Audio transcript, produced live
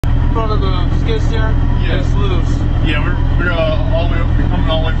front of the skid steer. Yeah. It's loose. Yeah, we're all the way. We're coming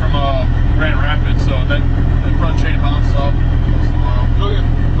all the way from Grand Rapids, so that front chain bounced off. Okay.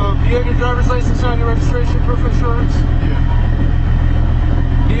 Do you have your driver's license on your registration, proof of insurance? Yeah.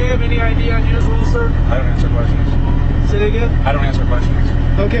 Do you have any ID on you as well, sir? I don't answer questions. Say it again. I don't answer questions.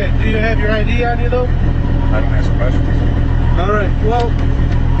 Okay. Do you have your ID on you though? I don't answer questions. All right. Well.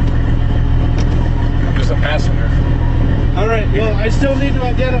 I'm just a passenger. All right. Well, I still need to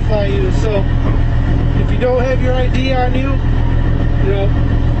identify you. So, if you don't have your ID on you, you know,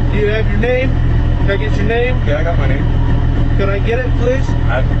 do you have your name? Can I get your name? Yeah, I got my name. Could I get it, please?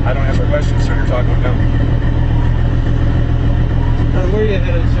 I don't answer questions, sir. You're talking with them. Where are you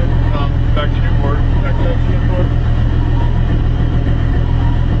headed, sir? Back to Newport. Back to Newport.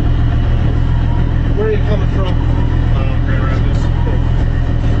 Where are you coming from? Grand Rapids.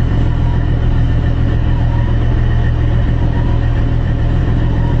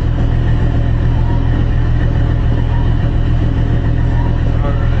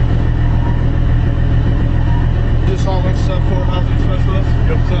 This all next up for housing specialist?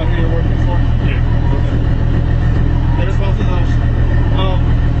 Yep. Is that who you're working for? Yeah. Okay. There's both of those.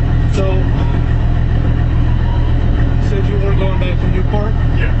 So, you said you were going back to Newport?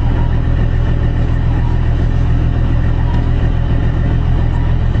 Yeah.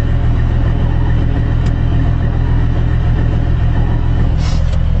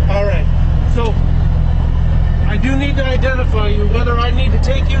 Alright. So, I do need to identify you, whether I need to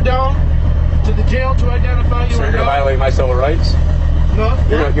take you down to the jail to identify you So or you're going to not. violate my civil rights? No,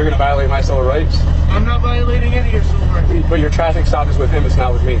 You're going to violate my civil rights? I'm not violating any of your civil rights. But your traffic stop is with him, it's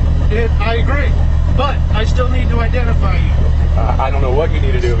not with me. I agree, but I still need to identify you. I don't know what you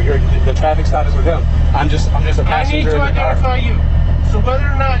need to do. The traffic stop is with him. I'm just a I need passenger to in the car. identify you. So whether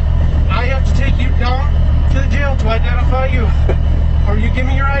or not I have to take you down to the jail to identify you, or you give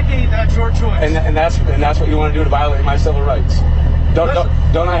me your ID, that's your choice. And that's what you want to do to violate my civil rights.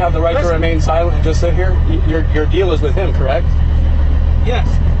 Don't I have the right to remain silent and just sit here? Your deal is with him, correct? Yes.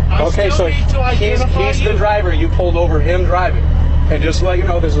 I Okay, still so need to identify he's you. the driver. You pulled over him driving. And just to let you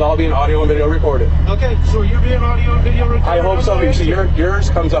know, this is all being audio and video recorded. Okay, so you're being audio and video recorded. I hope so, because yours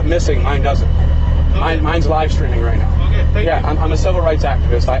comes up missing, mine doesn't. Okay. Mine's live streaming right now. Okay, thank you. I'm a civil rights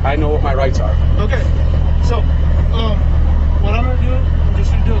activist. I know what my rights are. Okay, so what I'm gonna do